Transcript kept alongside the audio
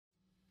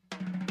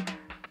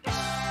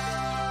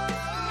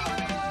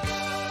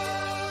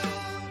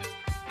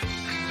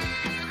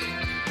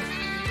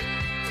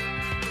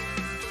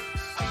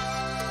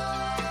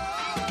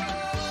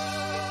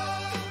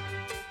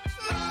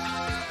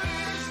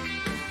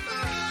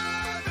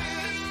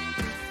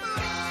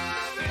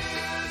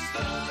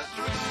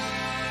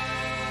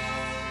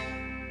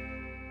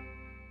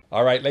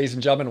All right, ladies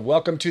and gentlemen,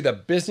 welcome to the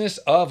Business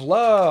of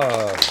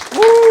Love.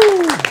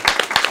 Woo!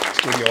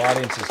 Studio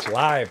audience is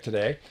live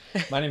today.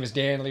 My name is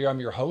Dan Lear. I'm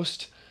your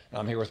host.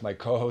 I'm here with my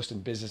co-host in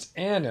business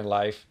and in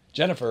life,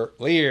 Jennifer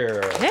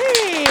Lear.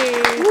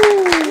 Hey!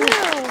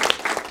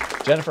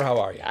 Hello. Jennifer, how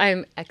are you?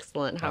 I'm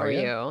excellent. How are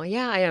you?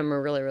 Yeah, I am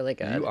really, really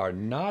good. You are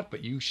not,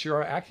 but you sure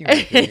are acting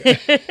like you.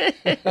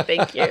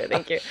 Thank you.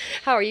 Thank you.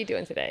 How are you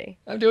doing today?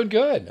 I'm doing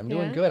good. I'm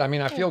doing good. I mean,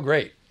 I feel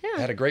great. Yeah.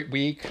 I had a great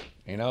week.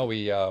 You know,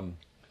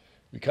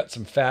 we cut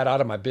some fat out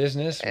of my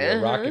business. We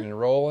were rocking and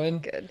rolling.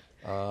 Good.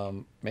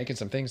 Making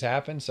some things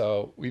happen.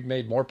 So we've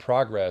made more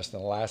progress in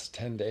the last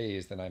 10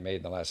 days than I made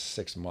in the last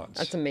 6 months.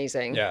 That's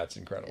amazing. Yeah, it's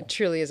incredible. It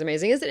truly is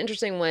amazing. Is it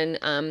interesting when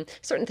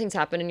certain things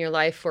happen in your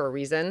life for a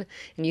reason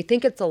and you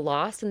think it's a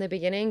loss in the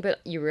beginning, but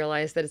you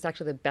realize that it's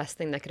actually the best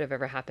thing that could have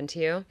ever happened to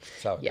you?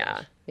 That's how it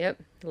goes.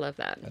 Yep. Love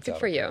that. That's Good how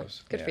for it you.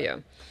 goes. Good for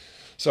you.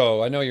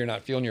 So I know you're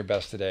not feeling your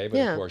best today, but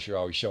Yeah. of course you're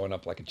always showing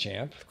up like a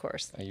champ. Of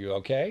course. Are you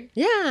okay?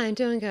 Yeah, I'm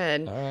doing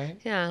good. All right.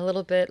 Yeah, a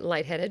little bit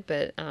lightheaded,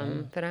 but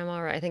I'm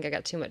all right. I think I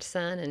got too much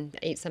sun and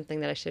ate something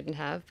that I shouldn't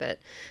have, but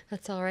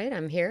that's all right.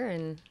 I'm here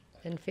and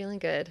feeling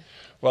good.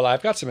 Well,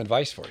 I've got some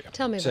advice for you.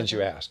 Tell me about since you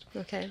that. asked.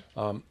 Okay.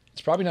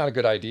 It's probably not a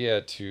good idea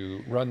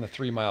to run the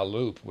 3-mile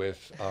loop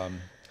with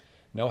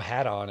no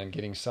hat on and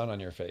getting sun on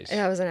your face.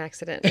 That was an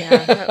accident.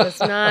 Yeah, that was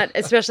not,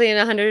 especially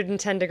in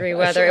 110-degree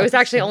weather. It was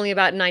actually only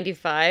about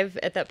 95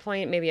 at that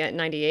point, maybe at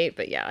 98,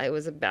 but yeah, it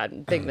was a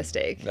big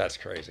mistake. That's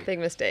crazy. Big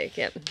mistake,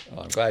 yep. Well,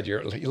 I'm glad you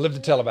lived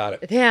to tell about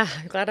it. Yeah,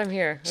 glad I'm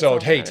here. That's So, all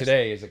that hey, matters.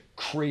 today is a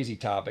crazy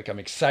topic. I'm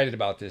excited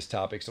about this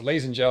topic. So,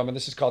 ladies and gentlemen,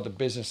 this is called The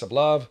Business of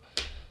Love.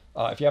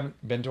 If you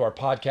haven't been to our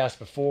podcast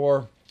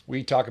before,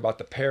 we talk about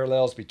the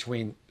parallels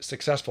between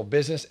successful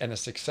business and a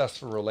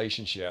successful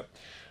relationship.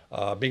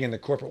 Being in the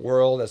corporate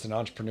world as an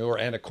entrepreneur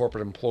and a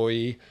corporate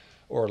employee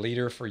or a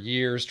leader for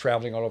years,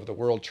 traveling all over the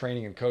world,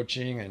 training and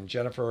coaching, and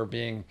Jennifer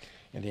being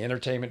in the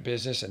entertainment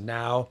business and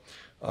now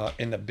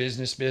in the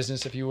business,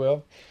 if you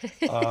will.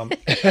 In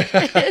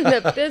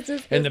the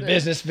business. In the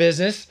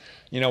business,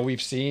 you know,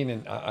 we've seen,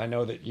 and I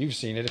know that you've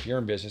seen it if you're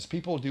in business,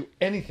 people do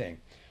anything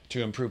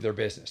to improve their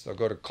business. They'll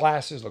go to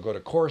classes, they'll go to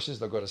courses,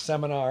 they'll go to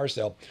seminars,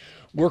 they'll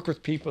work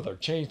with people, they'll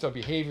change their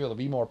behavior, they'll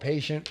be more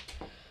patient.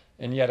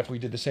 And yet if we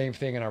did the same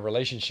thing in our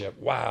relationship,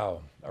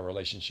 wow, our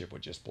relationship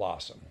would just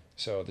blossom.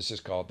 So this is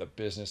called The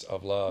Business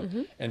of Love.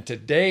 And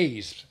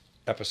today's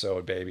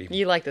episode, baby.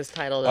 You like this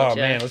title, don't Oh,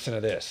 you? man, listen to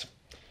this.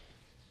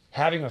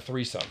 Having a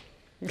threesome.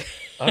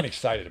 I'm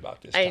excited about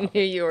this I topic.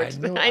 knew you were.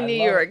 I knew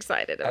you were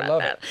excited I about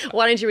love that. it.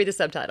 Why don't you read the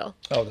subtitle?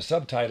 Oh, the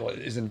subtitle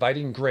is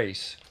Inviting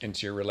Grace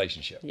into Your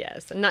Relationship.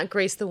 Yes, and not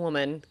Grace the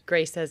woman.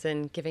 Grace as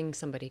in giving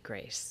somebody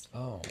grace.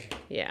 Oh,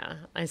 Yeah,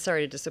 I'm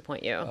sorry to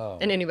disappoint you Oh.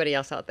 and anybody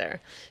else out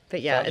there,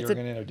 but yeah, thought you it's were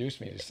going to introduce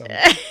me to some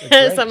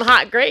some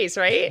hot Grace,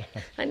 right?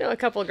 I know a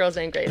couple of girls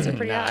named Grace. They're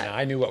pretty Nah, hot. nah,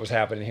 I knew what was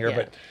happening here, Yeah.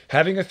 but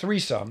having a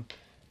threesome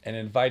and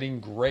inviting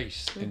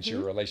grace into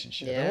your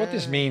relationship. And what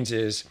this Yeah. means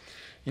is,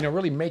 you know,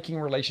 really making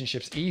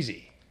relationships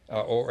easy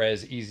or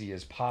as easy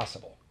as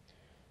possible,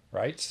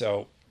 right?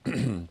 So,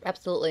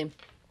 Absolutely.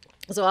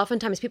 So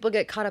oftentimes people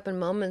get caught up in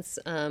moments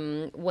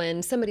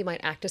when somebody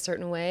might act a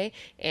certain way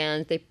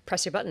and they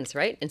press your buttons,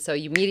 right? And so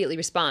you immediately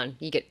respond.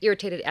 You get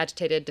irritated,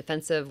 agitated,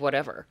 defensive,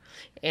 whatever.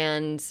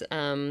 And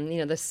you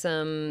know, there's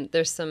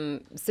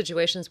some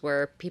situations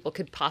where people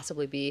could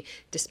possibly be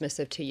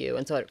dismissive to you,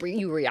 and so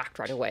you react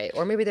right away.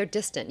 Or maybe they're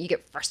distant. You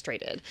get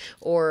frustrated,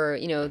 or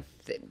you know,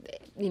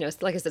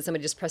 like I said,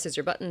 somebody just presses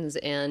your buttons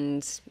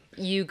and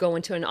you go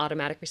into an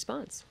automatic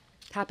response.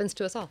 It happens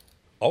to us all.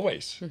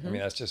 always. I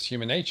mean, that's just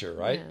human nature,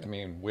 right? Yeah. I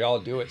mean, we all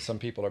do it. Some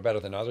people are better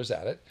than others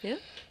at it. Yeah.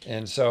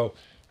 And so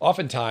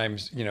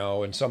oftentimes, you know,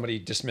 when somebody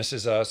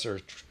dismisses us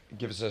or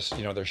gives us,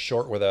 you know, they're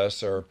short with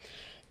us or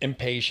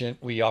impatient,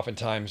 we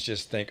oftentimes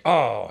just think,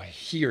 oh,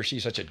 he or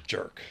she's such a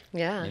jerk.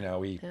 Yeah. You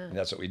know, and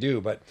that's what we do.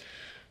 But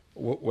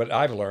what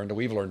I've learned,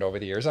 we've learned over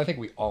the years, I think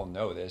we all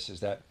know this, is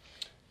that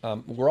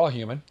we're all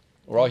human.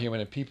 We're all human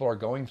and people are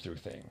going through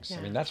things. I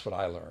Yeah. mean, that's what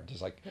I learned.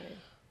 Is like,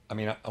 I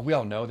mean, we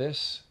all know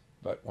this,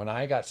 but when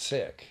I got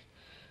sick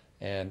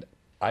and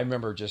I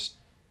remember just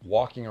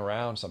walking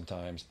around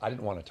sometimes, I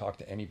didn't want to talk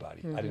to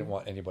anybody. I didn't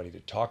want anybody to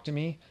talk to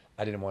me.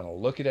 I didn't want to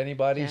look at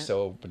anybody. Yeah.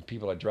 So when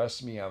people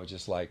addressed me, I was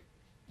just like,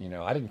 you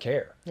know, I didn't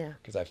care. Yeah.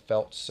 Because I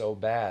felt so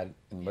bad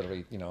and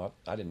literally, you know,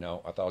 I didn't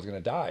know. I thought I was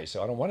going to die.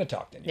 So I don't want to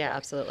talk to anybody. Yeah,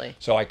 absolutely.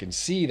 So I can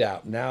see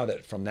that now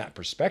that from that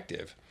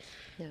perspective,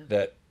 Yeah.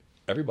 that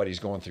everybody's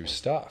going through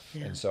stuff.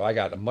 Yeah. And so I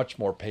got much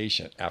more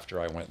patient after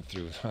I went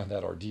through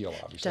that ordeal,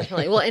 obviously.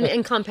 Definitely. Well,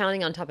 and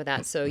compounding on top of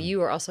that, so you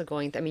are also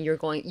going. I mean,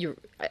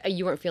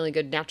 you weren't feeling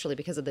good naturally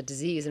because of the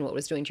disease and what it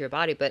was doing to your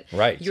body, but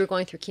Right. you were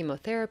going through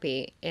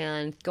chemotherapy,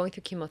 and going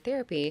through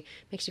chemotherapy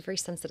makes you very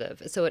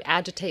sensitive. So it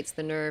agitates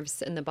the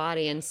nerves in the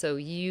body, and so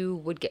you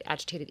would get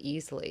agitated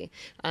easily.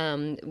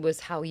 Was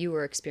how you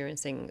were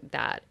experiencing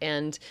that,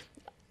 and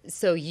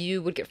so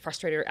you would get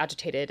frustrated or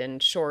agitated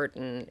and short,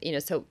 and you know,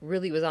 so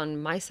really it was on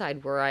my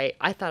side where I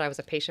thought I was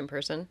a patient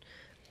person,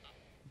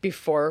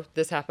 before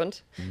this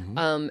happened. Mm-hmm.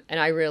 And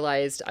I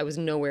realized I was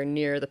nowhere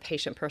near the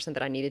patient person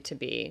that I needed to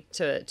be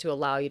to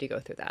allow you to go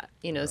through that,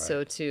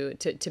 so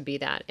to be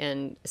that.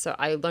 And so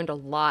I learned a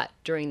lot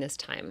during this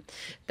time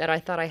that I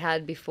thought I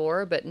had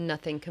before, but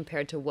nothing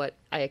compared to what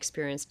I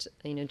experienced,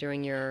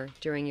 during your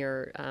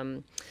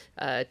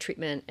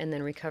treatment and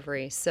then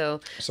recovery. So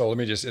let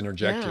me just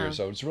interject Yeah. here.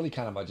 So it's really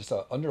kind of just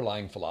an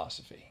underlying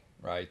philosophy,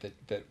 right?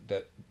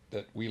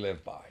 That we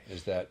live by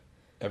is that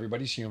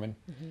everybody's human,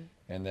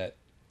 and that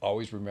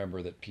always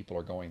remember that people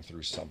are going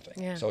through something.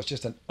 Yeah. So it's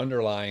just an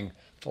underlying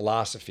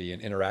philosophy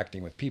in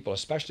interacting with people,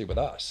 especially with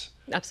us.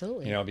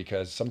 absolutely.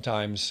 Because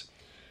sometimes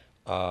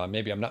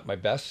maybe I'm not my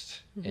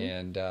best,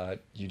 and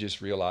you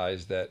just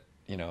realize that,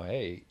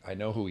 hey, I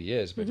know who he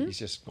is, but he's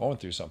just going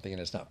through something,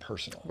 and it's not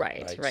personal.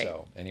 Right.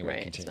 So anyway,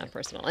 Right. continue. It's not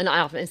personal. And I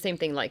often, and same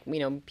thing, like,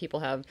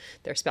 people have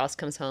their spouse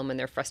comes home and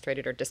they're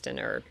frustrated or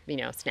distant or,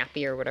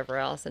 snappy or whatever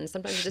else. And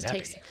sometimes it just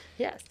takes,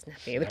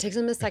 snappy. It takes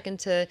them a second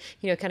to,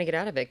 kind of get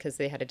out of it because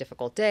they had a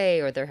difficult day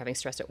or they're having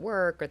stress at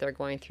work or they're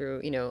going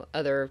through,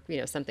 other,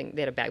 something,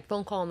 they had a bad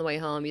phone call on the way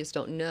home. You just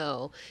don't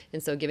know.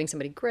 And so giving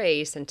somebody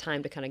grace and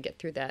time to kind of get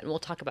through that. And we'll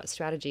talk about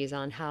strategies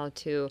on how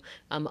to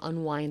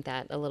unwind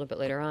that a little bit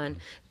later on.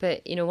 But,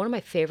 one of my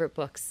favorite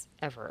books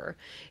ever,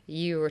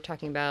 you were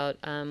talking about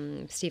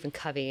Stephen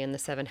Covey and the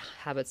 7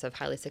 Habits of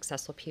Highly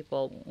Successful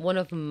People. One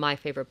of my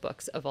favorite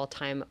books of all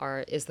time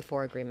is The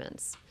 4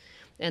 Agreements.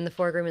 And The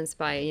 4 Agreements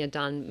by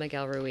Don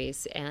Miguel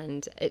Ruiz.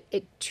 And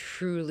it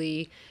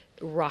truly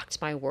rocked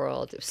my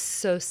world. It was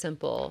so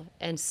simple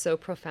and so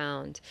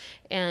profound.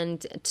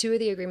 And 2 of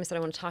the agreements that I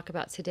want to talk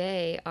about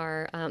today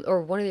are,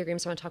 or one of the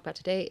agreements I want to talk about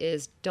today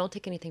is don't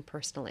take anything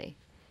personally.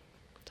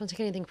 Don't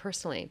take anything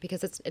personally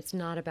because it's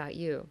not about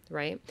you,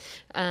 right?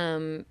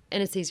 And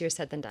it's easier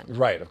said than done.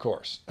 Right, of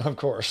course.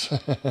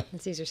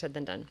 It's easier said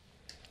than done.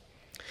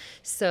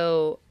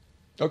 So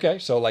Okay,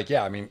 so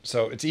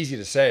so it's easy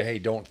to say, hey,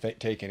 don't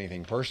take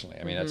anything personally.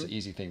 I mean, that's an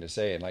easy thing to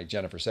say, and like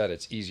Jennifer said,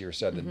 it's easier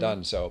said than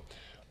done. So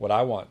what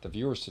I want the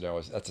viewers to know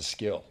is that's a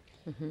skill.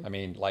 I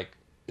mean,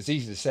 it's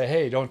easy to say,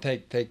 hey, don't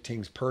take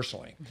things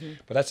personally,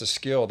 but that's a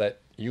skill that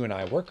you and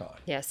I work on.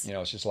 Yes.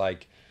 It's just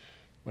like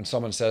when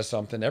someone says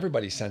something,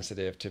 everybody's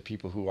sensitive to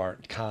people who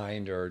aren't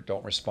kind or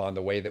don't respond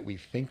the way that we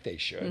think they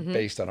should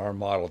based on our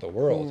model of the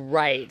world.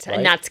 Right.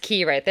 And that's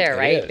key right there, It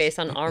right? is. Based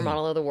on our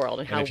model of the world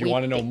and how And if you we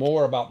want to know think.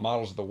 more about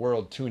models of the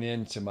world, tune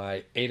in to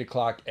my 8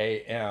 o'clock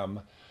a.m.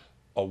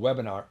 a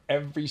webinar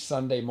every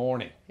Sunday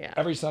morning. Yeah.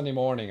 Every Sunday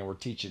morning, and we're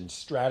teaching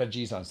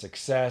strategies on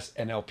success,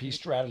 NLP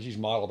strategies,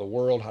 model of the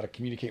world, how to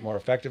communicate more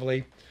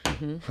effectively.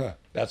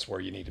 That's where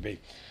you need to be.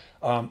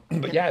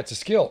 But yeah, it's a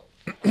skill.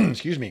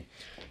 Excuse me.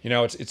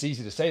 It's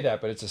easy to say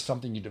that, but it's just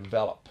something you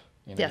develop.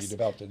 Yes. You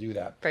develop to do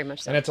that. Very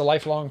much so. And it's a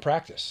lifelong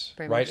practice,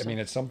 Very right? much I so. mean,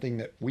 it's something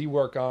that we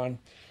work on,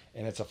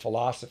 and it's a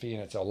philosophy,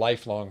 and it's a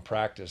lifelong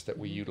practice that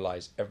we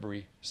utilize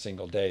every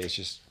single day. It's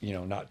just,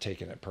 not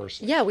taking it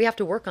personally. Yeah, we have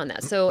to work on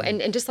that. So,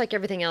 and just like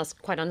everything else,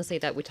 quite honestly,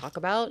 that we talk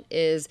about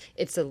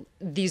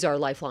these are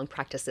lifelong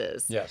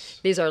practices. Yes.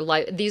 These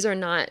are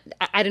not,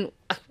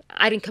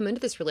 I didn't come into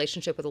this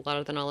relationship with a lot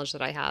of the knowledge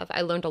that I have.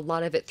 I learned a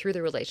lot of it through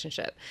the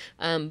relationship.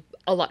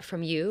 A lot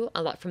from you,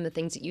 a lot from the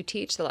things that you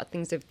teach, a lot of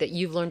things that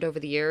you've learned over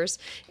the years,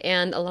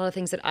 and a lot of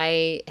things that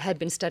I had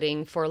been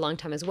studying for a long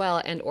time as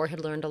well, and or had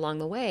learned along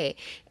the way.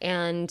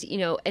 And,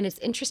 and it's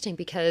interesting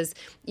because,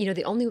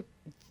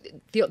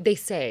 they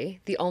say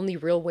the only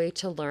real way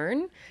to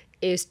learn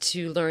is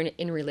to learn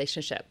in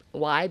relationship.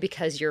 Why?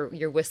 Because you're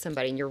with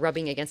somebody and you're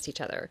rubbing against each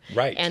other.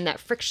 Right. And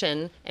that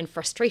friction and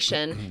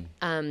frustration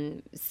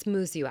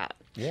smooths you out.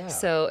 Yeah.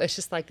 So it's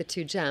just like the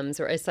 2 gems,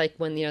 or it's like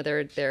when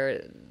they're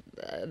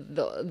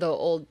the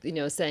old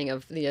saying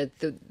of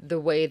the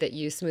way that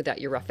you smooth out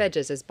your rough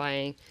edges is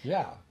by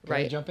Yeah. Can I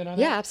Right. jump in on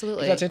that? Yeah,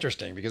 absolutely. 'Cause that's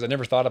interesting because I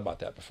never thought about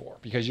that before.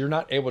 Because you're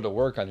not able to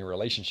work on your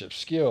relationship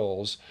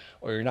skills,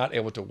 or you're not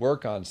able to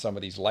work on some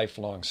of these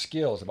lifelong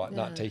skills about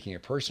not taking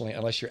it personally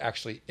unless you're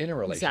actually in a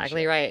relationship.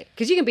 Exactly right.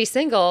 Because you can be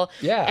single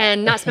Yeah.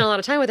 and not spend a lot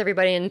of time with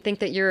everybody and think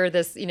that you're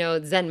this,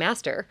 Zen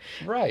master.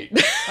 Right.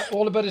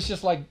 Well, but it's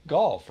just like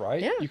golf,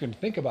 right? Yeah. You can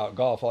think about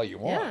golf all you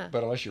want, Yeah.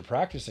 but unless you're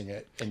practicing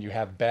it and you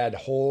have bad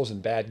holes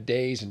and bad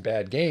days and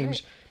bad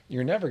games,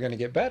 you're never going to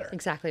get better.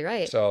 Exactly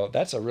right. So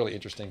that's a really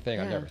interesting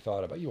thing I Yeah. never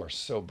thought about. You are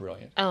so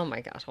brilliant. Oh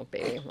my gosh, oh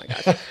baby, oh my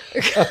gosh. No,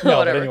 but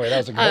Whatever. anyway, that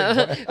was a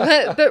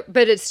great point.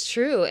 but it's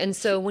true. And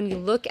so when you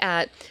look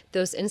at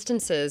those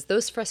instances,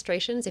 those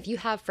frustrations, if you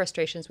have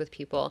frustrations with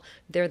people,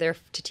 they're there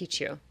to teach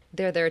you.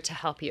 They're there to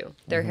help you.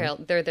 They're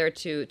there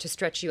to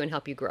stretch you and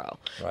help you grow.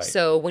 Right.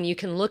 So when you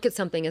can look at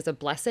something as a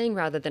blessing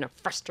rather than a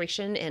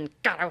frustration and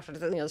God,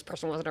 this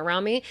person wasn't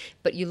around me,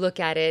 but you look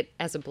at it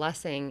as a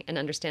blessing and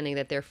understanding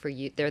that they're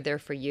there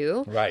for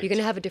you. Right. You're going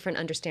to have a different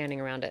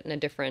understanding around it and a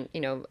different,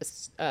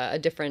 a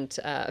different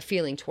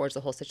feeling towards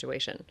the whole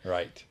situation.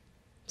 Right.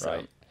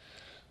 So-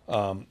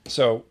 Right.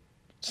 So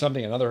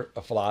another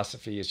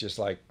philosophy is just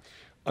like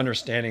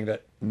understanding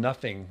that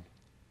nothing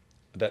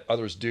that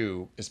others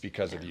do is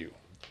because of you.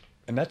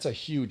 And that's a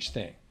huge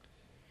thing.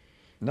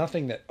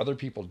 Nothing that other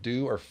people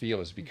do or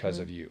feel is because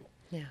of you.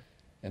 Yeah.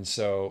 And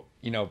so,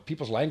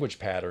 people's language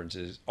patterns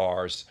is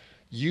ours.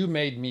 You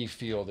made me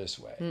feel this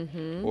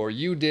way, or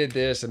you did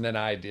this and then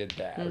I did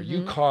that, or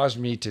you caused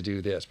me to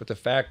do this. But the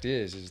fact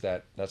is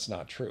that that's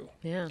not true.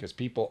 Yeah. Because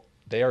people,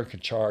 they are in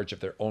charge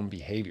of their own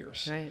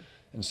behaviors. Right.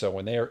 And so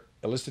when they're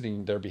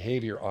eliciting their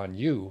behavior on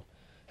you,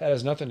 that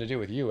has nothing to do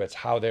with you. It's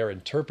how they're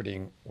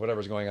interpreting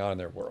whatever's going on in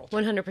their world.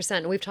 100%.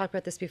 And we've talked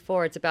about this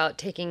before. It's about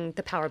taking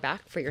the power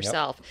back for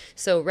yourself.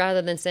 So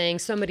rather than saying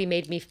somebody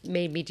made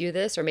me do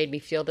this or made me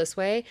feel this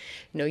way,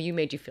 no, you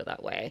made you feel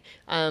that way.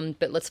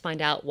 But let's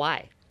find out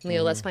why.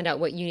 Let's find out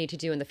what you need to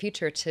do in the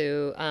future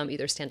to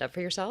either stand up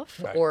for yourself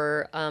Right.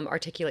 or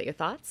articulate your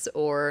thoughts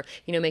or,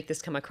 make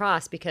this come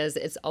across, because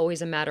it's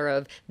always a matter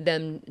of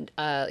them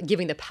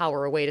giving the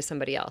power away to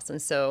somebody else.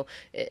 And so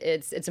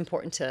it's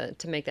important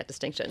to make that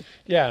distinction.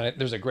 Yeah, and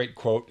there's a great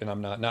quote, and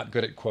I'm not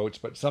good at quotes,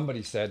 but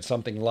somebody said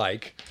something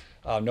like,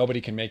 nobody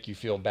can make you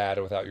feel bad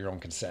without your own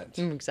consent.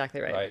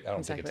 Exactly right. Right? I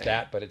don't think it's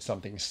that, but it's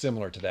something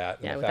similar to that.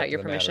 And Yeah, the without fact your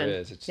of the matter permission.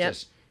 is, it's Yep.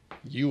 just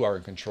you are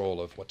in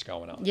control of what's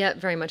going on. Yeah,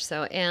 very much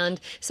so. And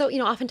so,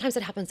 oftentimes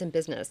it happens in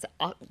business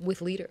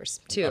with leaders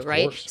too, Of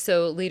right? course.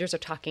 So leaders are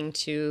talking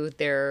to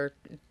their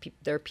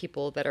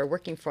people that are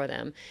working for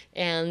them,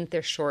 and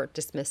they're short,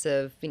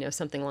 dismissive,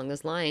 something along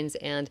those lines.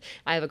 And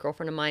I have a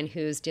girlfriend of mine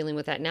who's dealing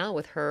with that now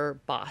with her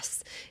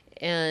boss.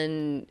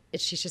 And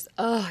she's just,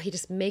 he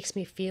just makes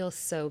me feel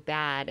so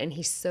bad. And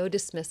he's so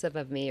dismissive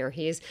of me, or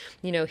he's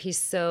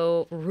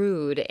so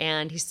rude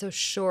and he's so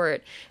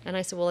short. And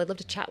I said, well, I'd love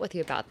to chat with you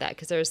about that,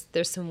 because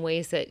there's some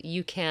ways that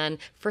you can,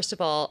 first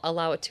of all,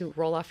 allow it to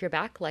roll off your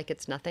back like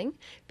it's nothing,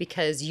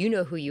 because you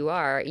know who you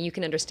are and you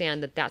can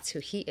understand that that's who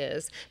he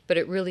is. But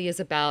it really is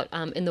about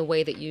in the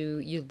way that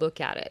you look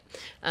at it.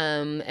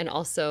 And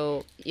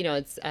also,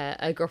 it's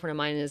a girlfriend of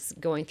mine is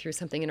going through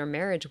something in her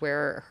marriage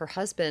where her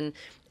husband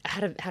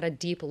had a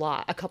deep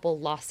loss, a couple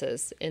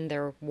losses in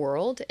their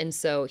world, and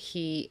so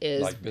he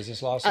is Like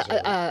business losses?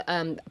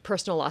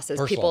 personal losses.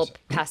 Personal People losses.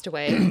 passed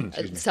away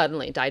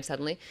died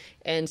suddenly,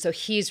 and so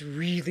he's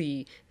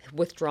really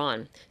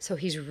withdrawn. So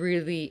he's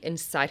really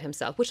inside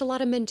himself, which a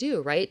lot of men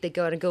do, right? They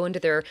go into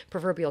their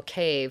proverbial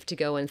cave to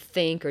go and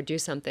think or do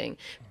something.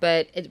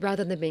 But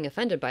rather than being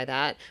offended by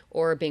that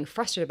or being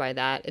frustrated by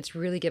that, it's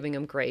really giving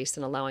them grace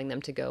and allowing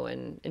them to go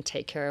and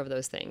take care of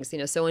those things.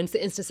 So in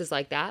instances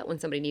like that, when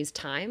somebody needs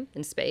time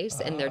and space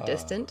and they're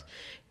distant,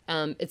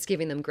 it's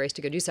giving them grace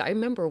to go do so. I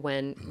remember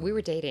when we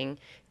were dating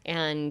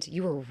and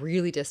you were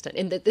really distant,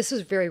 and this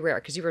was very rare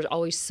because you were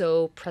always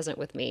so present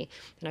with me,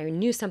 and I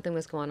knew something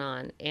was going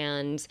on.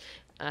 And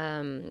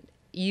if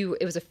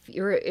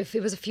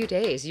it was a few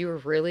days, you were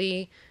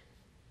really,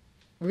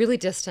 really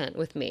distant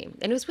with me,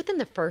 and it was within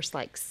the first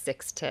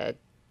 6 to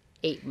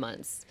 8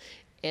 months,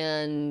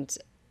 and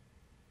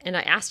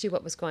I asked you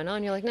what was going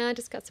on. You're like, nah, I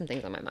just got some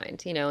things on my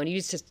mind, and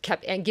you just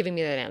kept giving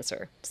me that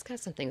answer. Just got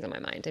some things on my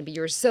mind. And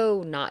you were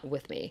so not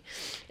with me.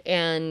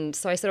 And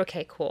so I said,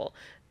 okay, cool.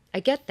 I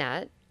get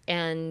that.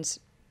 And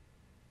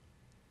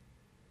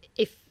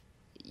if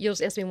you'll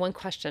just answer me one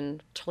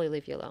question, totally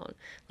leave you alone.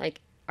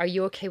 Are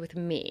you okay with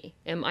me?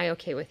 Am I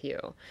okay with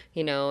you?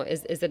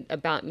 Is it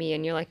about me?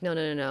 And you're like,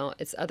 no.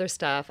 It's other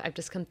stuff. I've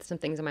just come to some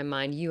things in my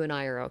mind. You and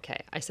I are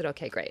okay. I said,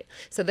 okay, great.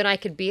 So then I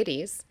could be at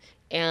ease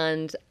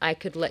and I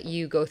could let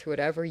you go through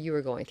whatever you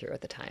were going through at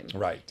the time.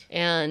 Right.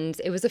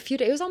 And it was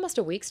it was almost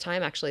a week's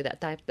time, actually,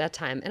 that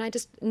time. And I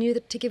just knew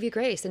that to give you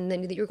grace, and then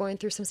knew that you were going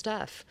through some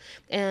stuff.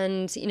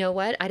 And you know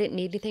what? I didn't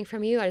need anything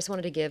from you. I just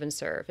wanted to give and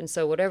serve. And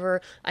so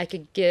whatever I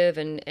could give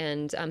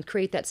and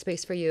create that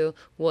space for you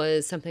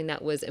was something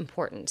that was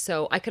important.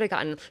 So I could have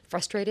gotten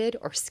frustrated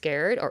or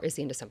scared, or is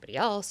he into somebody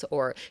else?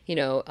 Or,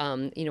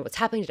 what's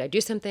happening? Did I do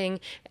something?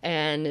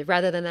 And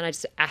rather than that, I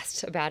just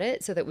asked about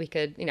it so that we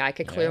could, I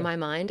could clear my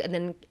mind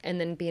and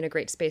then be in a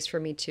great space for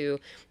me to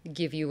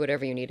give you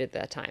whatever you needed at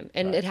that time.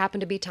 And it happened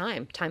to be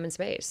time and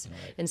space.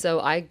 Right. And so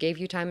I gave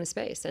you time and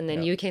space, and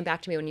then you came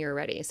back to me when you were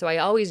ready. So I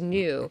always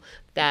knew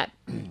that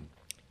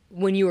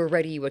when you were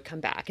ready, you would come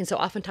back. And so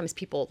oftentimes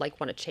people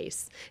want to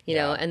chase,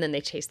 and then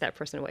they chase that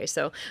person away.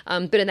 So,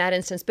 but in that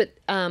instance,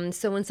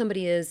 so when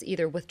somebody is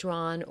either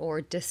withdrawn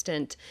or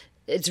distant,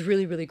 it's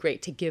really, really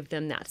great to give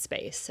them that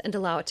space and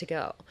allow it to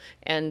go.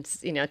 And,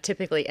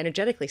 typically,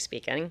 energetically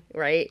speaking,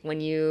 right, when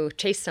you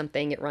chase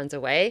something, it runs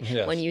away.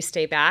 Yes. When you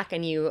stay back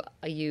and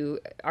you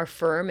are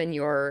firm in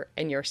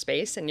your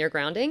space and your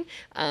grounding,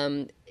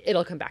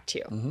 it'll come back to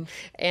you. Mm-hmm.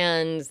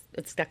 And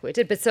that's exactly what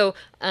it did. But so,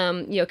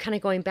 kind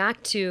of going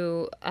back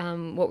to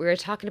what we were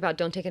talking about,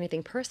 don't take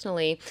anything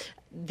personally.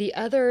 The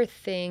other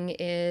thing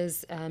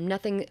is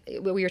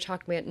what we were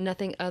talking about,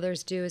 nothing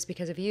others do is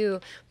because of you.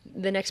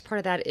 The next part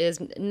of that is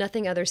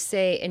nothing others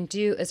say and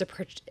do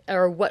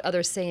or what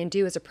others say and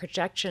do is a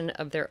projection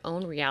of their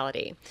own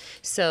reality.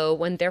 So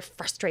when they're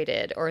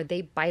frustrated or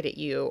they bite at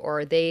you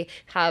or they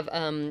have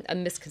a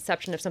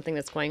misconception of something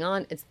that's going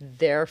on, it's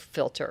their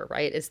filter,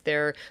 right? It's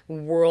their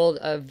world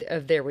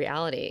of their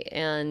reality.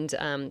 And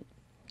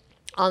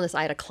on this,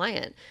 I had a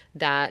client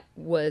that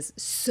was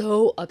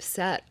so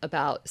upset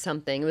about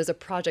something. It was a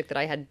project that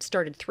I had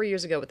started 3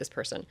 years ago with this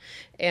person.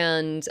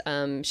 And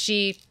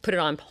she put it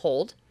on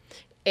hold.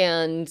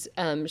 And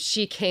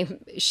she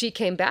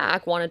came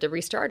back, wanted to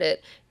restart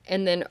it,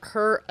 and then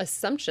her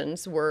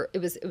assumptions were it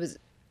was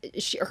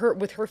her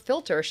with her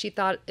filter, she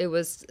thought it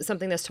was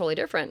something that's totally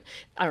different.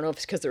 I don't know if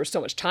it's because there was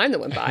so much time that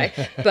went by,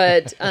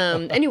 but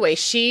anyway,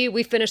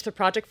 we finished the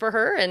project for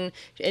her, and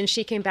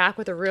she came back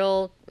with a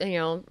real,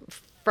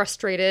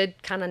 frustrated,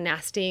 kind of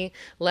nasty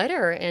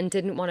letter, and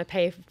didn't want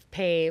to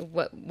pay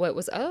what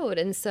was owed.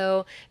 And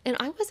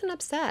I wasn't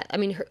upset. I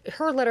mean,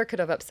 her letter could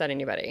have upset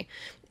anybody,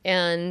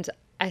 and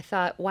I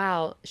thought,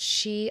 wow,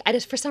 I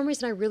just, for some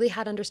reason, I really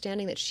had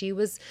understanding that she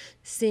was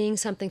seeing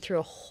something through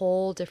a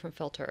whole different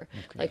filter.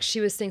 Okay. Like she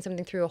was seeing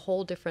something through a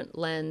whole different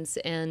lens.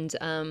 And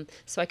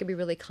so I could be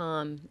really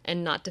calm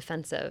and not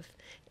defensive,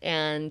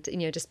 and,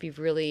 just be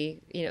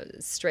really,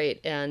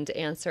 straight and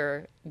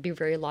be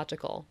very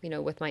logical,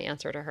 with my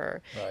answer to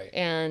her. Right.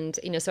 And,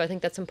 so I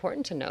think that's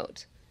important to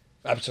note.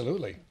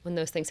 Absolutely. When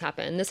those things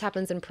happen. And this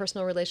happens in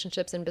personal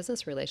relationships and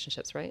business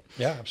relationships, right?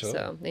 Yeah,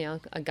 absolutely.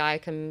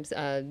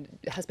 So,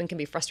 husband can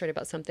be frustrated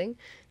about something.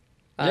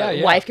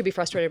 Yeah. Wife could be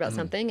frustrated about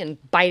something and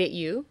bite at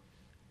you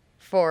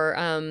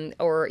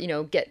or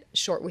get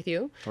short with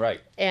you.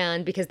 Right.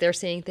 And because they're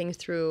seeing things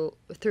through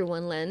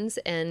one lens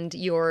and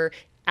you're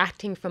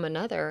acting from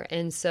another.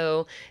 And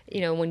so,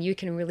 when you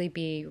can really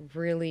be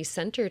really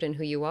centered in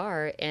who you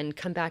are and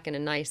come back in a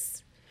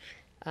nice,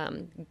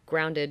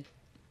 grounded,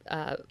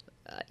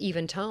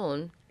 even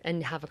tone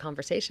and have a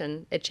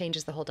conversation, it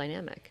changes the whole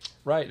dynamic.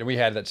 Right. And we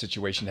had that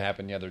situation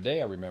happen the other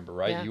day, I remember,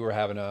 right? Yeah. You were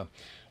having a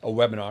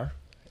webinar,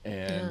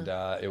 and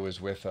it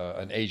was with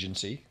an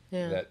agency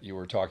that you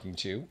were talking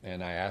to,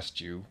 and I asked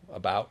you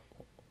about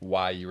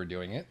why you were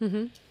doing it,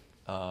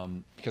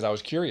 because I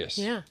was curious,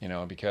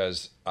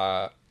 because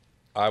I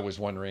was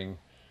wondering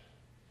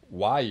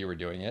why you were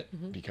doing it,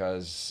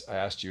 because I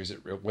asked you, is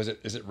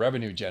it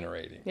revenue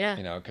generating? Yeah.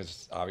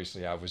 Because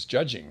obviously I was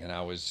judging and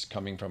I was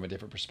coming from a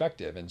different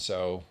perspective. And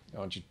so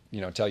why don't you,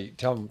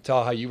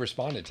 tell how you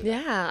responded to that?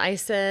 Yeah, I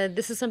said,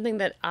 this is something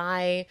that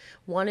I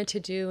wanted to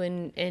do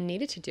and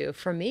needed to do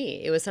for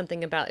me. It was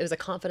it was a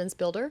confidence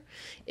builder.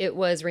 It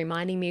was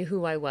reminding me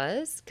who I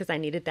was, because I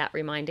needed that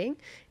reminding.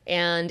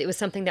 And it was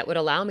something that would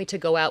allow me to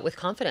go out with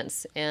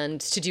confidence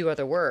and to do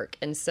other work.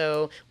 And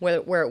so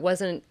where it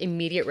wasn't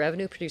immediate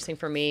revenue producing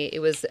for me, it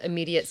was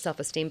immediate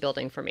self-esteem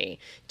building for me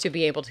to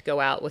be able to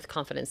go out with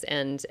confidence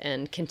and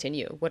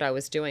continue what I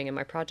was doing in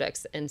my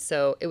projects. And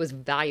so it was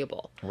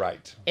valuable.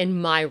 Right.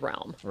 In my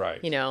realm. Right.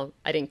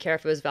 I didn't care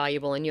if it was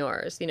valuable in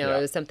yours. It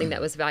was something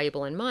that was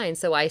valuable in mine.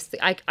 So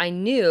I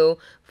knew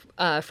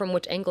from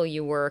which angle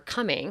you were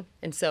coming.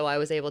 And so I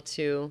was able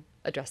to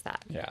address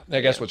that. Yeah. I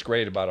guess what's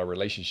great about our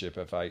relationship,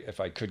 if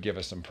I could give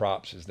us some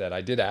props, is that I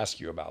did ask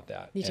you about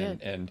that. You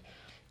did. And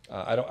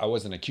I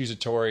wasn't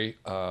accusatory.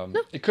 No.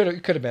 It could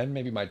have been,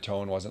 maybe my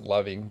tone wasn't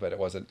loving, but it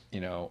wasn't,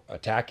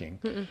 attacking.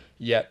 Mm-mm.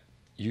 Yet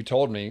you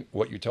told me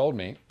what you told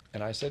me,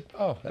 and I said,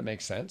 oh, that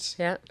makes sense.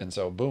 Yeah. And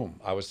so boom,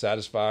 I was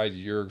satisfied.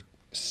 You're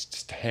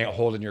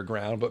holding your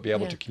ground, but be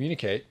able to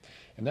communicate.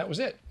 And that was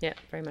it. Yeah,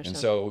 very much and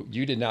so. so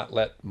you did not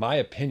let my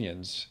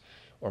opinions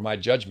or my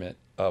judgment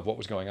of what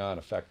was going on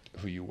affect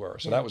who you were.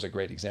 So that was a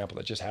great example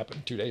that just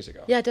happened 2 days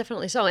ago. Yeah,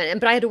 definitely so.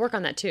 But I had to work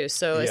on that too.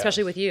 So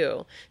especially with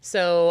you.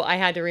 So I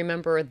had to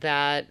remember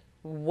that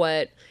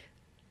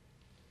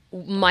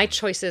my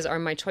choices are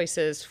my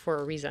choices for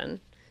a reason.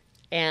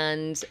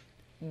 And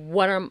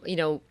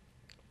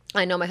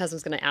I know my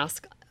husband's going to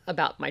ask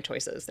about my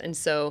choices, and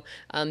so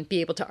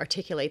be able to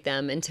articulate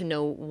them and to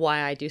know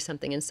why I do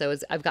something. And so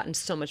I've gotten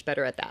so much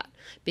better at that,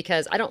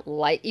 because I don't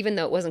like, even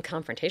though it wasn't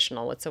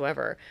confrontational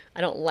whatsoever,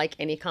 I don't like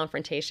any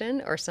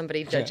confrontation or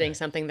somebody judging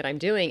something that I'm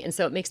doing, and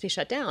so it makes me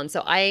shut down.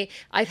 So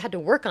I've had to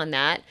work on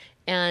that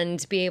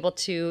and be able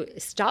to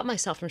stop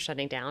myself from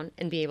shutting down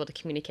and be able to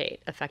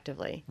communicate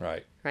effectively.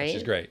 Right. Right. Which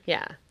is great.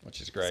 Yeah.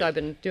 Which is great. So I've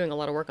been doing a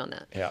lot of work on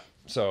that. Yeah.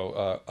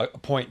 So a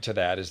point to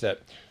that is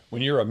that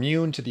when you're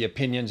immune to the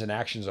opinions and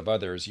actions of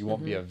others, you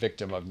won't be a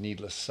victim of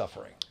needless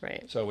suffering.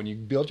 Right. So when you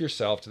build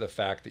yourself to the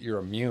fact that you're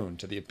immune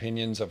to the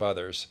opinions of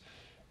others,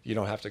 you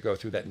don't have to go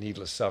through that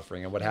needless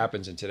suffering. And what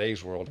happens in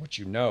today's world, which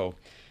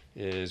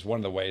is one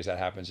of the ways that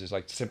happens is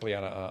like simply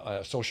on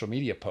a social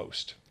media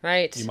post.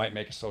 Right. You might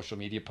make a social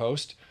media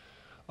post.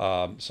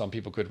 Some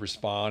people could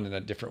respond in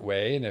a different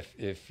way. And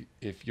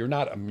if you're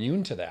not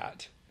immune to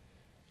that,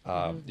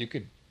 you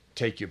could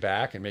take you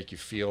back and make you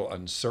feel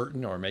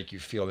uncertain, or make you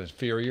feel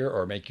inferior,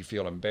 or make you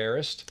feel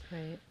embarrassed.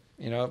 Right.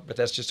 But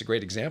that's just a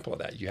great example of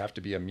that. You have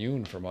to be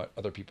immune from what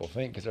other people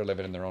think, because they're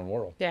living in their own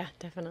world. Yeah,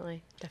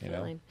 definitely.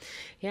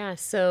 Yeah.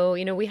 So,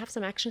 we have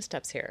some action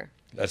steps here.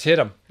 Let's hit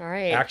them. All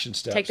right. Action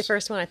steps. Take the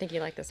first one. I think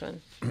you like this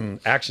one.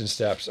 Action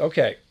steps.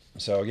 Okay.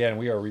 So again,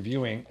 we are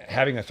reviewing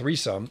having a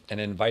threesome and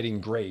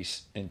inviting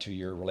Grace into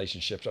your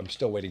relationships. I'm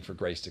still waiting for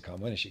Grace to come.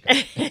 When is she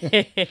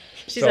coming?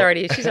 She's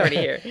already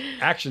here.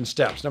 Action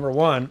steps. Number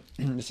one,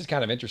 this is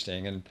kind of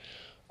interesting.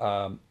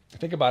 And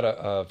think about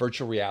a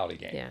virtual reality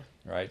game. Yeah.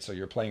 Right. So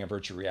you're playing a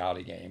virtual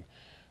reality game,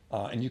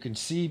 and you can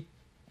see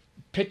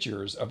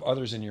pictures of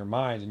others in your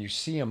mind, and you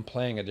see them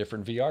playing a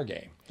different VR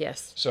game.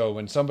 Yes. So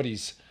when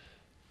somebody's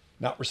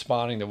not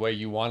responding the way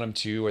you want them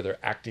to, or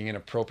they're acting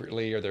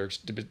inappropriately, or they're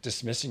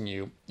dismissing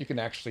you, you can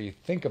actually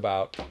think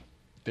about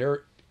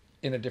they're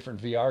in a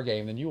different VR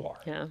game than you are.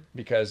 Yeah.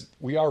 Because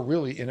we are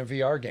really in a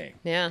VR game.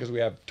 Yeah. Because we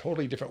have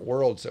totally different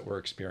worlds that we're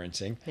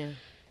experiencing. Yeah.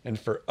 And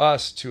for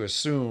us to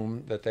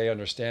assume that they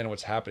understand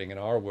what's happening in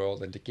our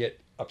world and to get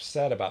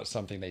upset about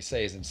something they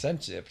say is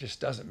insensitive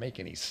just doesn't make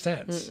any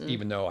sense,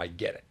 even though I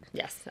get it.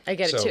 Yes, I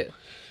get it too.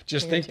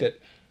 Just think that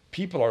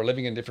people are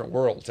living in different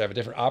worlds. They have a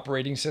different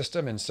operating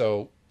system. And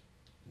so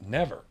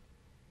never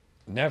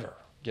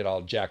get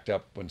all jacked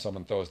up when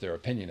someone throws their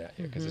opinion at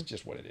you, because it's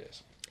just what it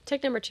is.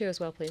 Take number 2 as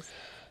well, please.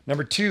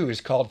 Number 2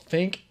 is called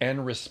think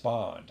and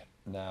respond.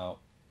 Now,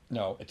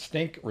 no, it's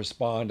think,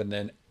 respond, and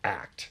then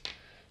act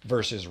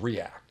versus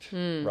react,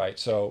 right?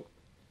 So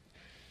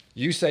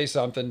you say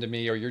something to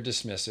me or you're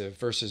dismissive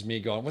versus me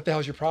going, what the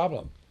hell's your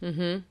problem?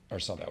 Or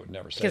something. I would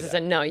never say that. Because it's a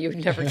no,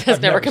 that's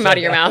never come out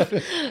of your mouth.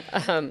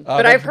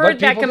 But I've heard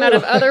that come do. out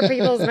of other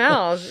people's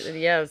mouths.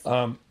 Yes.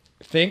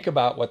 Think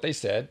about what they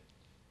said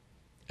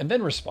and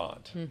then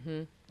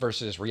respond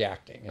versus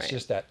reacting. It's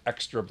just that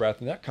extra breath,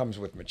 and that comes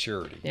with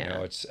maturity. Yeah. You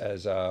know, it's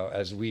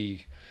as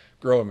we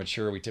grow and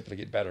mature, we typically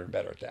get better and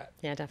better at that.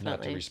 Yeah, definitely.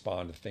 Not to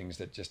respond to things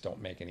that just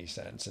don't make any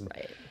sense. And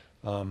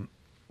Right.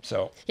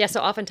 so Yeah,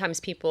 so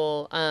oftentimes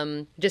people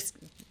just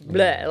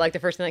bleh, like the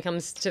first thing that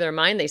comes to their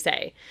mind they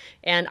say.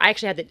 And I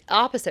actually had the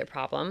opposite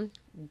problem.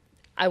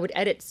 I would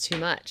edit too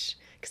much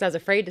because I was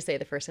afraid to say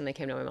the first thing that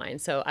came to my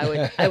mind. So I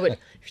would I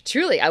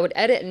would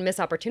edit and miss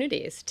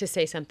opportunities to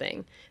say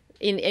something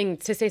and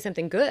to say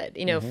something good,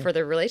 for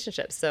the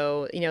relationship.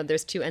 So,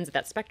 there's two ends of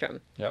that spectrum.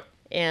 Yep.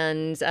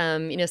 And,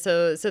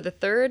 so the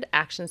third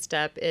action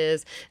step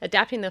is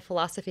adapting the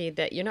philosophy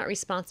that you're not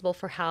responsible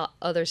for how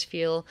others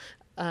feel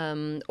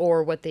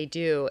or what they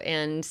do.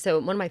 And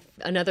so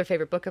another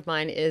favorite book of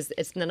mine is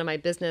It's None of My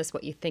Business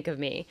What You Think of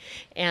Me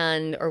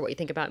or What You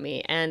Think About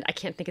Me. And I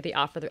can't think of the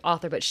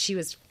author, but she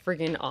was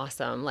friggin'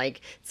 awesome.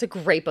 Like, it's a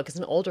great book. It's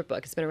an older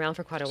book. It's been around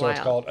for quite a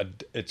while.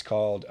 It's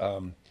called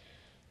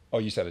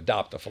you said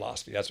adopt a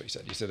philosophy. That's what you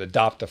said. You said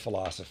adopt a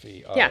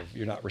philosophy of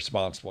you're not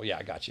responsible. Yeah,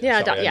 I got you.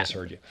 Yeah, Sorry, I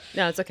misheard you.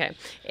 No, it's okay.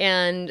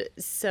 And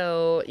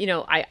so,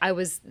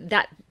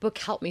 that book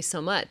helped me so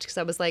much because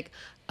I was like,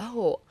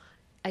 oh,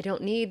 I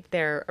don't need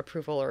their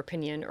approval or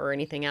opinion or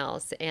anything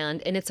else.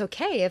 And it's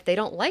okay if they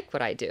don't like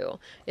what I do.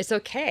 It's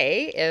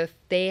okay if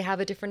they have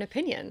a different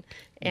opinion.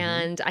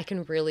 And I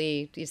can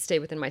really stay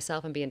within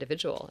myself and be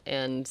individual.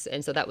 And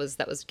so that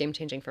was game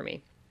changing for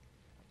me.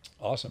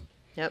 Awesome.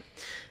 Yep.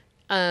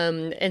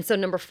 And so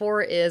number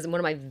 4 is one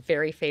of my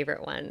very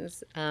favorite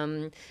ones.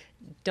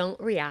 Don't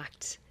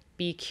react,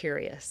 be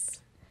curious.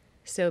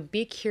 So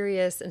be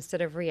curious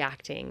instead of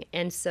reacting.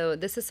 And so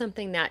this is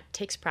something that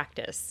takes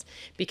practice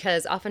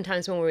because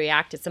oftentimes when we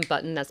react, it's a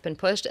button that's been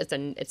pushed.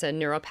 It's a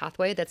neural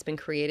pathway that's been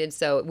created.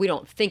 So we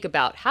don't think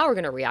about how we're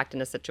going to react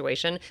in a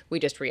situation. We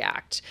just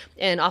react.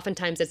 And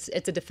oftentimes it's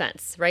a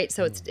defense, right?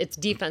 So it's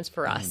defense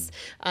for us.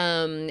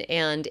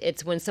 And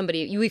it's when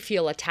we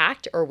feel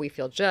attacked or we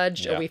feel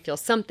judged or we feel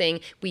something,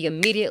 we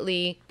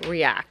immediately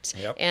react.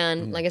 Yep.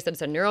 And like I said,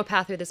 it's a neural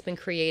pathway that's been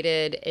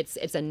created.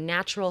 It's a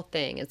natural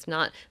thing. It's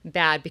not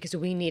bad because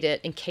we need it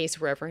in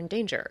case we're ever in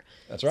danger.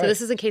 That's right. So this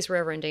is in case we're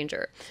ever in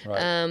danger.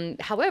 Right.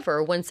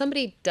 However, when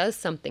somebody does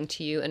something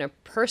to you in a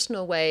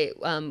personal way,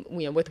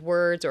 with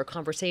words or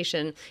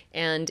conversation,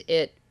 and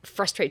it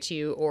frustrates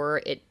you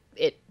or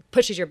it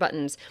pushes your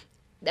buttons,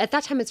 at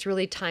that time it's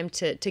really time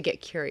to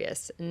get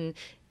curious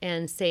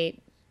and say,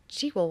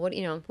 gee, well, what do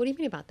you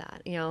mean about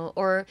that?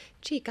 Or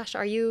gee, gosh,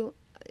 are you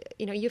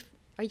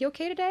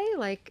okay today?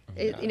 Like,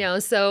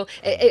 so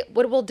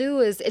what we'll do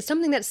is it's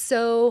something that's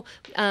so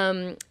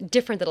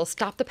different that'll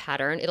stop the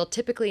pattern. It'll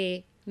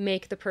typically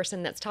make the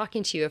person that's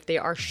talking to you, if they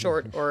are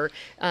short or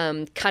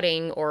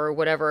cutting or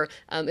whatever,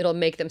 it'll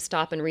make them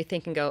stop and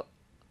rethink and go,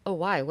 oh,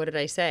 why? What did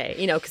I say?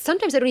 'Cause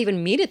sometimes they don't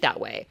even mean it that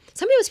way.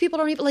 Sometimes people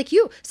don't even, like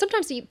you,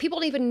 sometimes people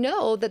don't even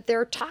know that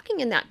they're talking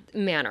in that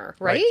manner,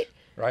 right?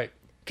 Right.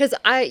 Because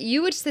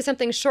you would say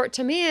something short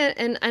to me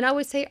and I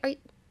would say,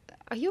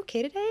 are you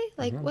okay today?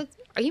 Like,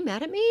 are you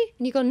mad at me?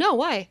 And you go, no,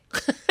 why?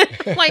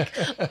 Like,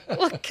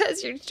 well,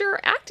 because you're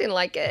acting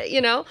like it,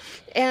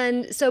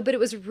 And so, but it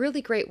was a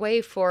really great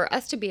way for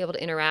us to be able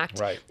to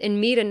interact and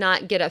me to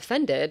not get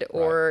offended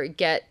or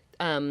get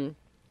sad,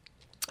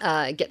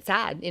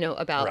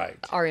 about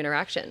our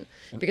interaction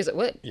because it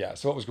would. Yeah.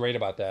 So what was great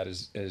about that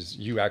is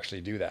you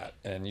actually do that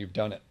and you've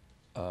done it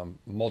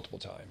multiple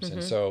times.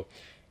 And so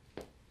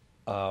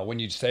when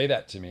you say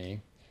that to me,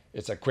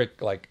 it's a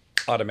quick, like,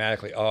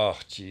 automatically, oh,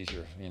 geez,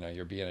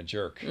 you're being a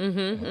jerk.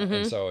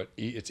 And so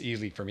it's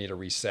easy for me to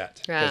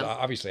reset. Because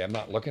obviously I'm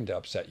not looking to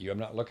upset you. I'm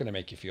not looking to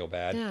make you feel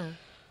bad. Yeah.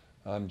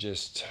 I'm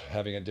just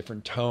having a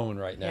different tone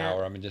right now,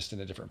 or I'm just in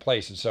a different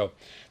place. And so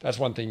that's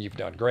one thing you've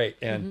done great.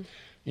 And,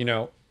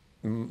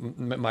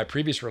 my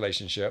previous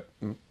relationship,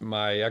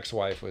 my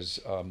ex-wife was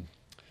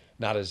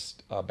not as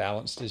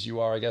balanced as you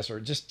are, I guess, or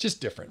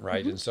just different,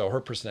 right? And so her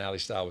personality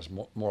style was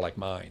more like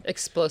mine.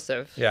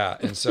 Explosive. Yeah.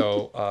 And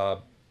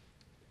so...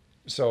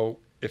 So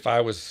if I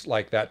was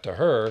like that to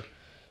her,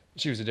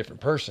 she was a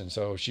different person,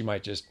 so she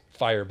might just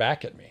fire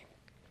back at me,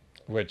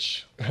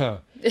 which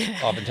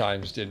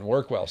oftentimes didn't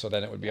work well. So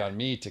then it would be on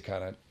me to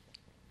kind of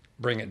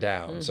bring it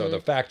down. So the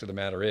fact of the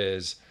matter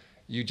is,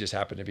 you just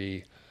happen to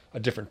be a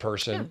different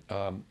person,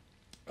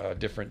 a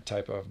different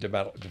type of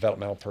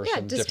developmental person,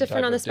 Yeah, just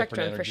different type on the of different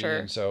spectrum, for energy, sure.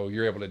 and so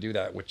you're able to do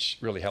that, which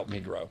really helped me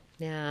grow.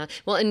 Yeah.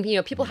 Well, and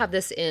people have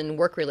this in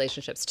work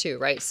relationships too,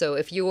 right? So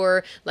if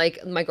you're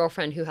like my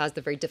girlfriend who has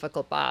the very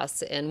difficult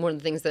boss, and one of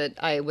the things that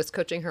I was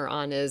coaching her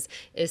on is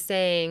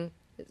saying,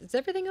 is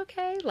everything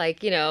okay? Like,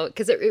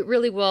 because it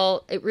really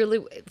will,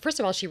 first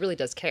of all, she really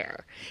does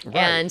care. Right.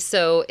 And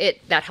so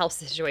that helps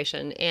the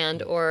situation.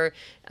 And, or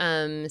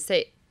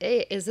say,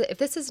 hey, if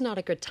this is not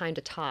a good time to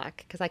talk,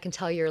 because I can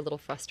tell you're a little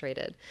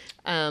frustrated,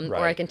 or I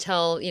Right. can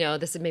tell,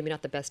 this is maybe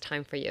not the best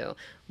time for you.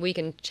 We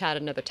can chat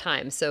another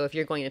time. So if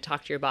you're going to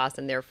talk to your boss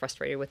and they're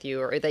frustrated with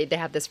you, or they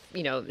have this,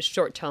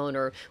 short tone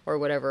or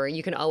whatever,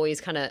 you can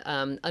always kind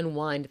of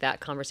unwind that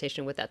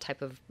conversation with that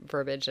type of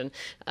verbiage. And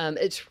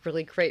it's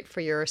really great for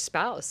your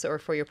spouse or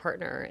for your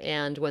partner.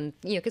 And when,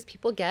 because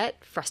people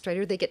get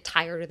frustrated, or they get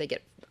tired, or they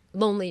get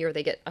lonely, or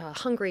they get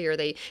hungry, or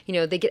they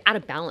get out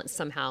of balance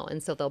somehow,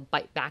 and so they'll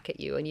bite back at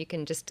you, and you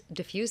can just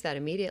diffuse that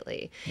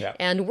immediately. Yeah.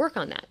 And work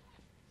on that.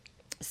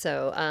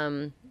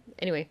 So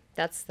anyway,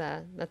 that's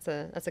a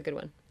good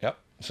one. Yep.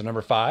 So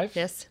number 5.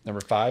 Yes. Number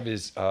 5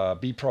 is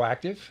be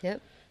proactive.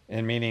 Yep.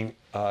 And meaning,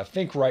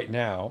 think right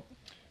now,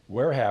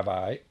 where have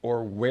I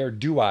or where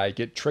do I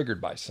get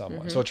triggered by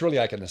someone? So it's really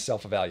like in a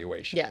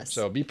self-evaluation. Yes.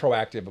 So be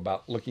proactive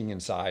about looking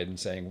inside and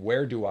saying,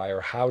 where do I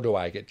or how do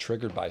I get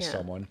triggered by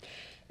someone?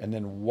 And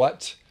then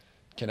what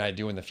can I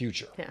do in the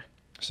future? Yeah.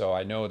 So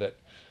I know that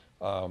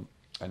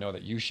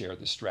you shared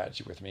this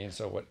strategy with me. And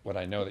so what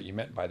I know that you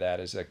meant by that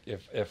is that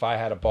if I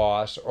had a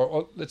boss,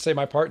 or let's say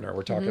my partner,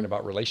 we're talking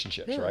about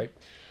relationships, right?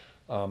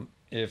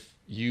 If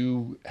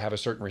you have a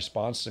certain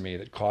response to me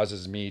that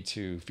causes me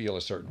to feel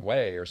a certain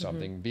way or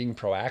something, being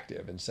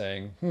proactive and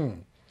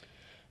saying,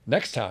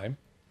 next time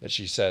that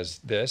she says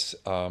this,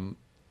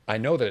 I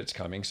know that it's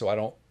coming,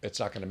 so it's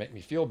not going to make me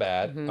feel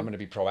bad. I'm going to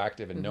be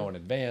proactive and know in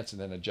advance, and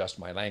then adjust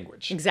my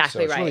language. Exactly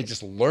so it's really right.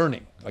 just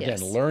learning. Again,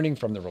 Yes. learning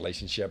from the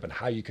relationship and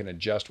how you can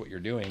adjust what you're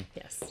doing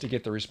Yes. to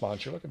get the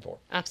response you're looking for.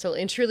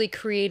 Absolutely. And truly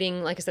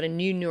creating, like I said, a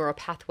new neural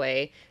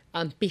pathway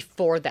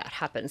before that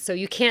happens. So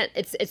you can't,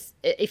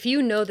 if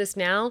you know this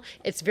now,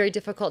 it's very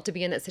difficult to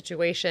be in that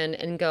situation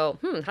and go,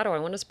 how do I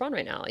want to respond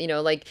right now?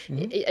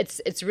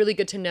 It's really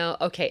good to know,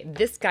 okay,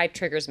 this guy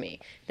triggers me.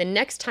 The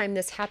next time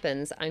this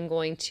happens, I'm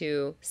going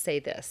to say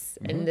this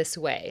in this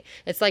way.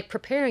 It's like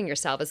preparing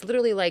yourself. It's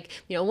literally like,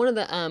 one of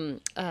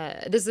the,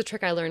 this is a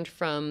trick I learned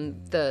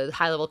from the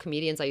high level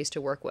comedians I used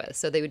to work with.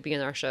 So they would be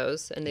in our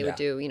shows and they would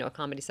do, a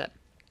comedy set.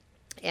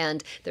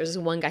 And there's this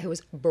one guy who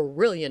was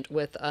brilliant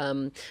with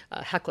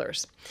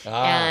hecklers.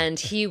 And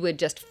he would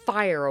just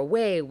fire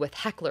away with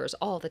hecklers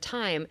all the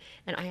time.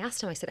 And I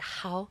asked him, I said,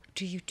 how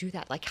do you do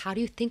that? Like, how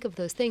do you think of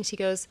those things? He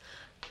goes,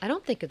 I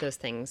don't think of those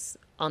things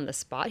on the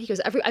spot. He goes,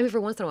 every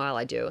once in a while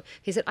I do.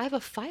 He said, I have a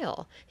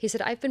file. He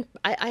said,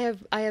 I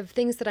have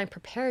things that I'm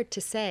prepared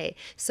to say.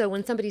 So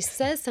when somebody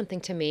says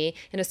something to me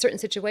in a certain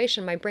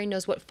situation, my brain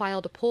knows what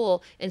file to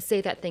pull and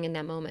say that thing in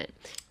that moment.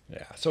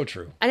 Yeah, so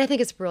true. And I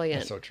think it's brilliant.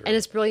 That's so true. And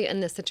it's brilliant in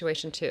this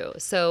situation too.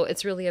 So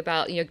it's really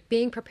about,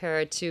 being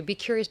prepared to be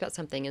curious about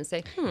something and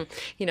say,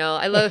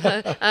 I love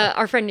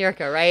our friend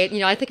Nirka, right?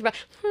 I think about,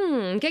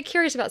 get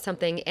curious about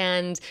something.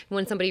 And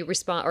when somebody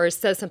responds or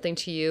says something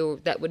to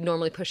you that would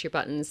normally push your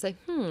buttons, say,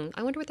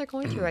 I wonder what they're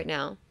going through right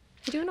now.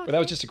 You doing okay? But that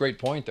was just a great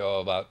point, though,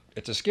 about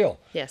it's a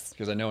skill. Yes.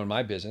 Because I know in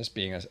my business,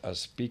 being a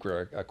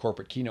speaker, a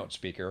corporate keynote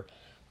speaker,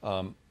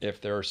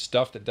 if there's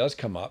stuff that does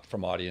come up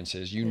from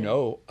audiences,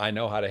 I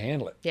know how to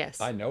handle it.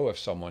 Yes. I know if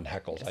someone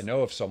heckles. Yes. I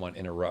know if someone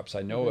interrupts.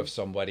 I know if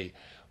somebody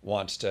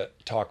wants to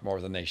talk more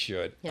than they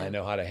should. Yeah. I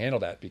know how to handle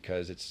that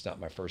because it's not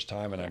my first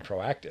time and I'm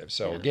proactive.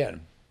 So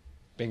again,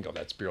 bingo,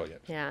 that's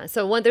brilliant. Yeah.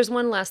 So there's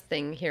one last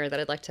thing here that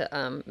I'd like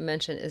to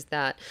mention is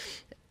that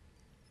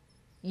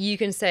you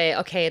can say,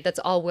 okay, that's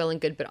all well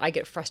and good, but I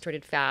get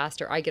frustrated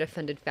fast, or I get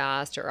offended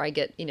fast, or I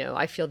get,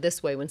 I feel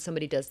this way when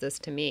somebody does this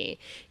to me.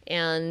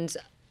 And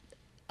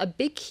a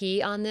big key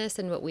on this,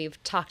 and what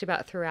we've talked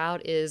about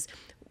throughout, is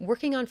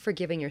working on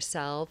forgiving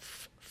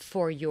yourself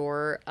for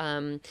your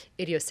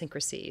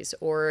idiosyncrasies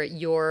or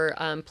your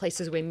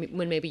places when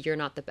maybe you're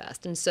not the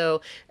best. And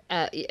so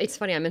it's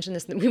funny, I mentioned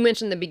this, we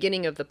mentioned the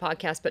beginning of the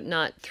podcast, but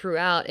not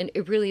throughout, and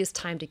it really is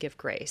time to give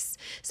grace.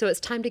 So it's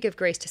time to give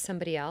grace to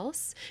somebody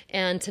else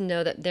and to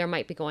know that they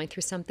might be going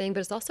through something, but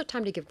it's also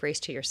time to give grace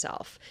to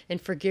yourself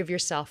and forgive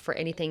yourself for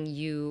anything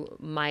you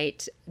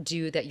might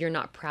do that you're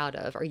not proud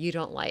of or you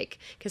don't like,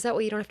 because that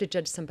way you don't have to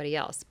judge somebody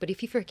else. But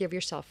if you forgive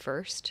yourself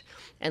first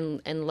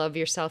and love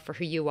yourself for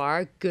who you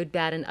are, good,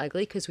 bad, bad and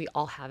ugly, because we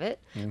all have it.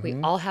 We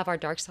all have our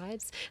dark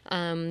sides.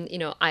 You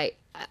know, I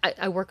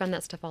work on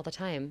that stuff all the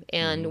time,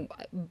 and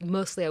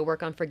mostly I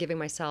work on forgiving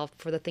myself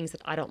for the things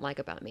that I don't like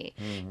about me.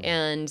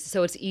 And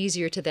so it's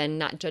easier to then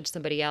not judge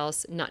somebody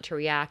else, not to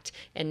react,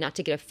 and not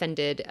to get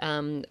offended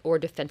or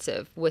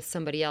defensive with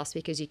somebody else,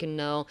 because you can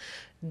know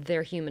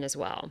they're human as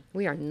well.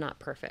 We are not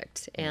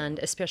perfect, and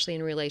especially in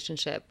a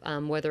relationship,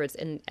 whether it's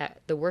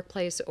at the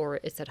workplace or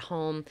it's at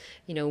home,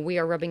 you know, we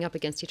are rubbing up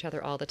against each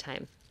other all the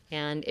time.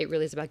 And it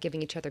really is about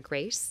giving each other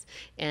grace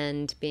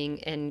and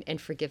being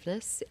and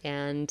forgiveness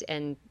and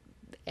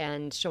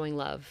showing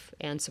love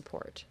and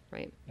support,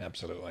 right?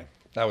 Absolutely.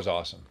 That was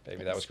awesome,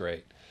 baby. That was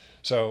great.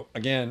 So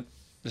again,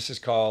 this is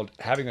called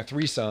having a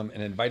threesome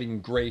and inviting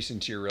grace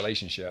into your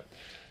relationship.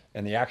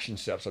 And the action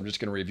steps, I'm just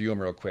going to review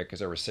them real quick because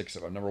there were 6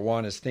 of them. Number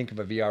 1 is think of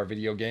a VR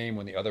video game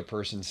when the other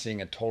person's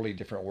seeing a totally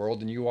different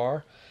world than you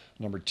are.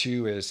 Number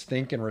 2 is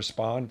think and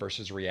respond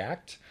versus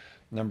react.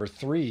 Number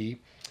 3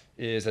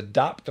 is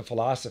adopt the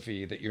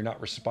philosophy that you're not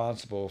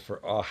responsible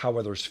for how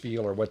others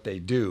feel or what they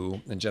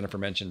do. And Jennifer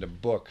mentioned a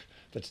book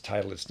that's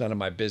titled "It's None of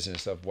My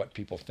Business" of what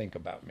people think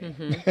about me.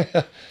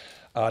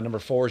 Number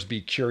 4 is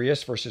be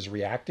curious versus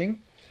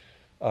reacting.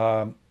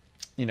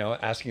 You know,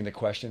 asking the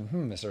question,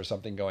 is there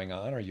something going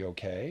on? Are you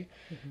okay?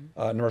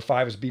 Number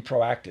 5 is be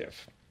proactive.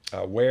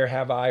 Where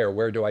have I, or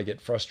where do I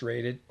get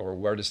frustrated, or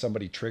where does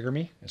somebody trigger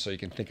me? And so you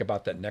can think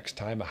about that next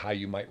time of how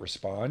you might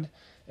respond.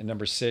 And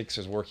number 6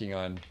 is working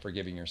on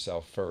forgiving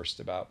yourself first,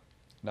 about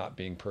not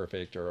being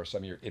perfect or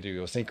some of your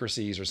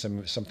idiosyncrasies or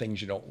some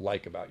things you don't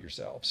like about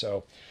yourself.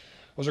 So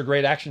those are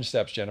great action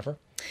steps, Jennifer.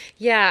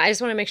 Yeah, I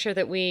just want to make sure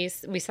that we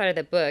cited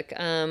that book.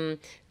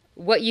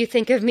 What you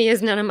think of me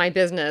is none of my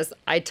business.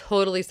 I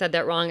totally said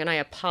that wrong, and I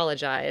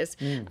apologize.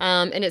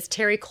 And it's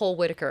Terry Cole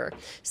Whitaker.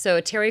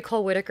 So Terry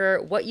Cole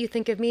Whitaker, what you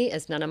think of me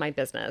is none of my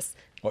business.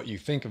 What you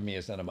think of me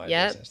is none of my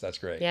business. That's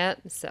great. Yeah.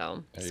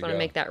 So just want to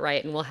make that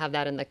right, and we'll have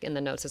that in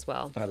the notes as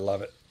well. I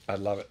love it. I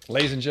love it.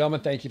 Ladies and gentlemen,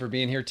 thank you for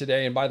being here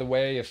today. And by the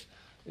way, if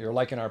you're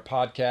liking our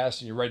podcast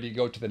and you're ready to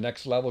go to the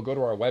next level, go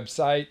to our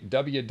website,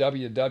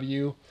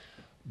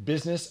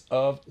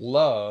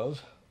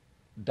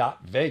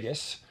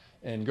 www.businessoflove.vegas,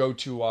 and go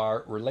to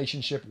our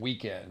relationship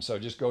weekend. So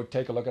just go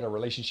take a look at our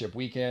relationship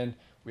weekend.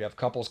 We have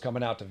couples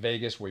coming out to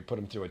Vegas where we put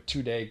them through a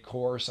 2-day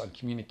course on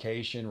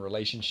communication,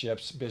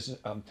 relationships, business,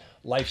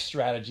 life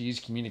strategies,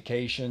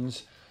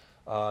 communications,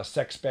 sex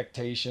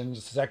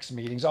expectations, sex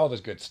meetings, all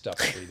this good stuff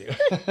that we do.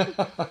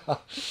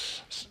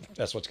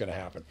 That's what's going to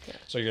happen. Yeah.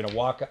 So you're going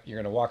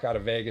to walk out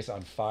of Vegas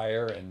on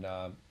fire, and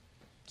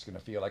it's going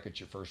to feel like it's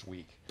your first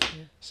week. Yeah.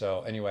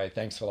 So anyway,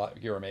 thanks a lot.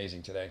 You're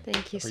amazing today.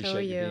 Thank you. Appreciate so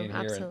are you you. being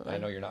Absolutely. here. And I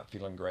know you're not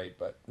feeling great,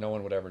 but no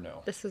one would ever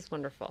know. This is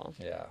wonderful.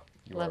 Yeah.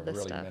 You Love are this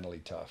really stuff.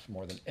 Mentally tough,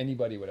 more than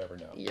anybody would ever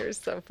know. You're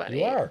so funny.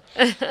 You are.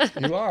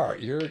 You are.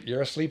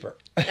 You're a sleeper.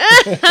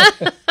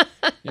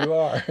 You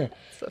are. So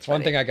it's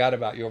one thing I got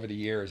about you over the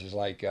years is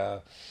like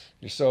you're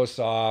so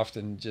soft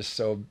and just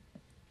so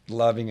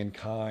loving and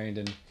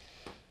kind,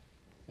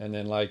 and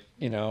then like,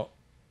 you know,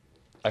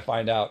 I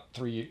find out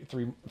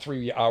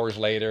three hours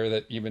later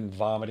that you've been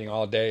vomiting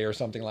all day or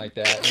something like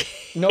that.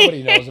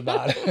 Nobody knows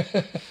about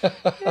it.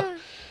 Yeah.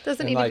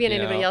 Doesn't need to be in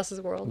anybody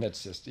else's world.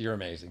 That's just, you're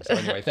amazing. So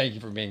anyway, thank you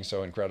for being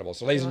so incredible.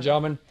 So ladies and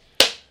gentlemen,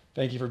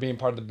 thank you for being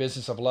part of the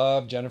Business of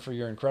Love. Jennifer,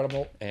 you're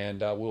incredible.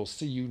 And we'll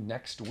see you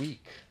next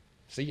week.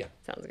 See ya.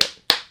 Sounds good.